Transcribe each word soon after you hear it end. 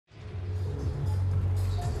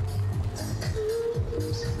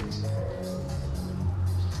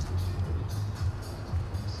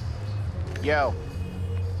Yo,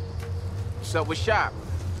 what's up with Shop?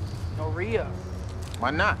 No re-up. Why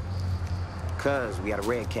not? Cuz we got a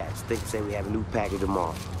red cat. Stick say we have a new package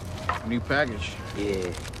tomorrow. New package?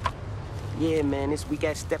 Yeah. Yeah, man, this we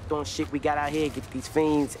got stepped on shit we got out here, get these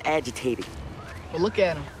fiends agitated. Well, look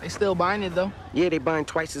at them. They still buying it, though. Yeah, they buying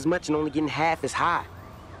twice as much and only getting half as high.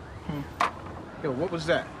 Yo, what was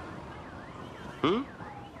that?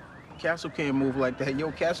 Castle can't move like that.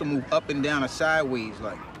 Yo, Castle move up and down or sideways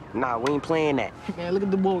like. Nah, we ain't playing that. Man, look at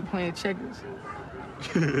the boy playing checkers.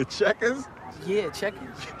 Checkers? Yeah,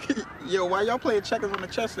 checkers. Yo, why y'all playing checkers on the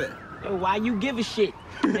chess set? Yo, why you give a shit?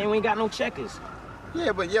 Man, we ain't got no checkers.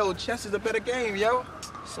 Yeah, but yo, chess is a better game, yo.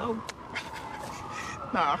 So?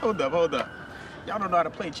 Nah, hold up. Y'all don't know how to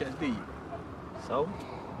play chess, do you? So?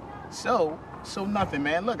 So nothing,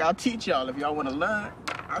 man. Look, I'll teach y'all if y'all want to learn.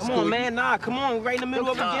 Come on, man. Nah, come on. We're right in the middle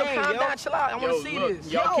of a game, calm yo. down, chill out. I want to see this.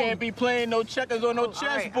 Y'all can't be playing no checkers on no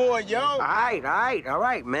chessboard, yo. All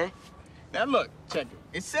right, man. Now look, check it.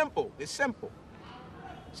 It's simple.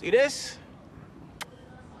 See this?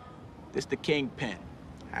 This the kingpin,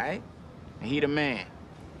 all right? And he the man.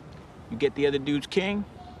 You get the other dude's king,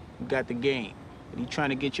 you got the game. But he trying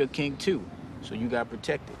to get your king too, so you got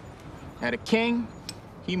protected. Now the king,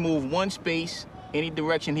 he move one space any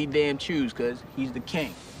direction he damn choose, cause he's the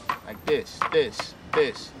king. Like this,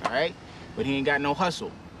 all right? But he ain't got no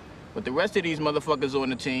hustle. But the rest of these motherfuckers on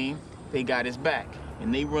the team, they got his back.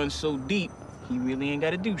 And they run so deep, he really ain't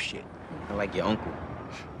gotta do shit. I like your uncle.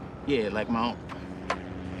 Yeah, like my uncle.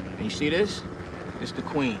 And you see this? This the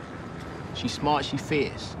queen. She smart, she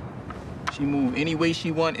fierce. She move any way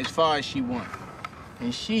she want, as far as she want.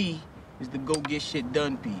 And she is the go get shit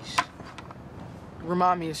done piece.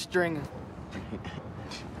 Remind me of Stringer.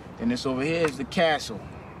 Then this over here is the castle.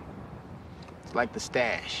 It's like the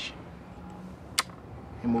stash.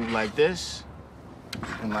 You move like this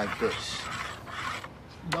and like this.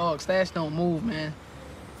 Dog, stash don't move, man.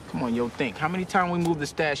 Come on, yo, think. How many times we moved the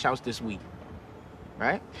stash house this week?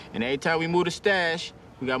 Right? And every time we move the stash,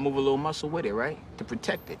 we gotta move a little muscle with it, right? To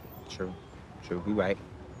protect it. True, you right.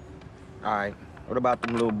 All right, what about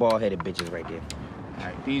them little bald-headed bitches right there? All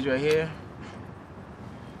right, these right here,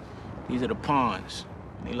 these are the pawns.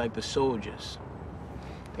 They like the soldiers.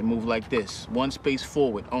 They move like this, one space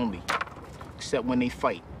forward only, except when they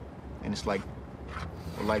fight. And it's like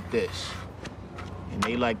this. And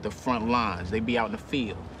they like the front lines. They be out in the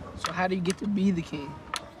field. So how do you get to be the king?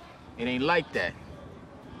 It ain't like that.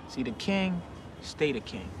 See, the king, stay the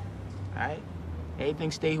king, all right?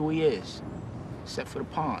 Everything stay who he is, except for the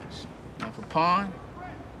pawns. And for pawn,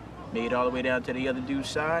 made it all the way down to the other dude's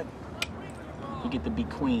side, you get to be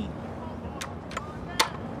queen.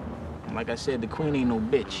 And like I said, the queen ain't no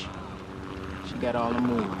bitch. She got all the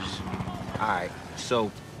moves. All right,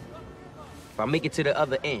 so if I make it to the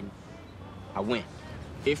other end, I win.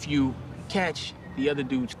 If you catch the other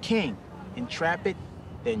dude's king and trap it,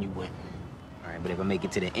 then you win. All right, but if I make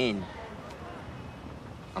it to the end,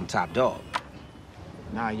 I'm top dog.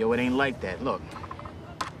 Nah, yo, it ain't like that. Look,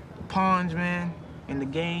 the pawns, man, in the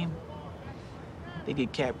game, they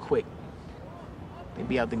get capped quick. They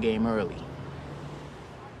be out the game early.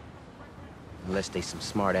 Unless they some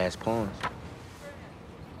smart-ass pawns.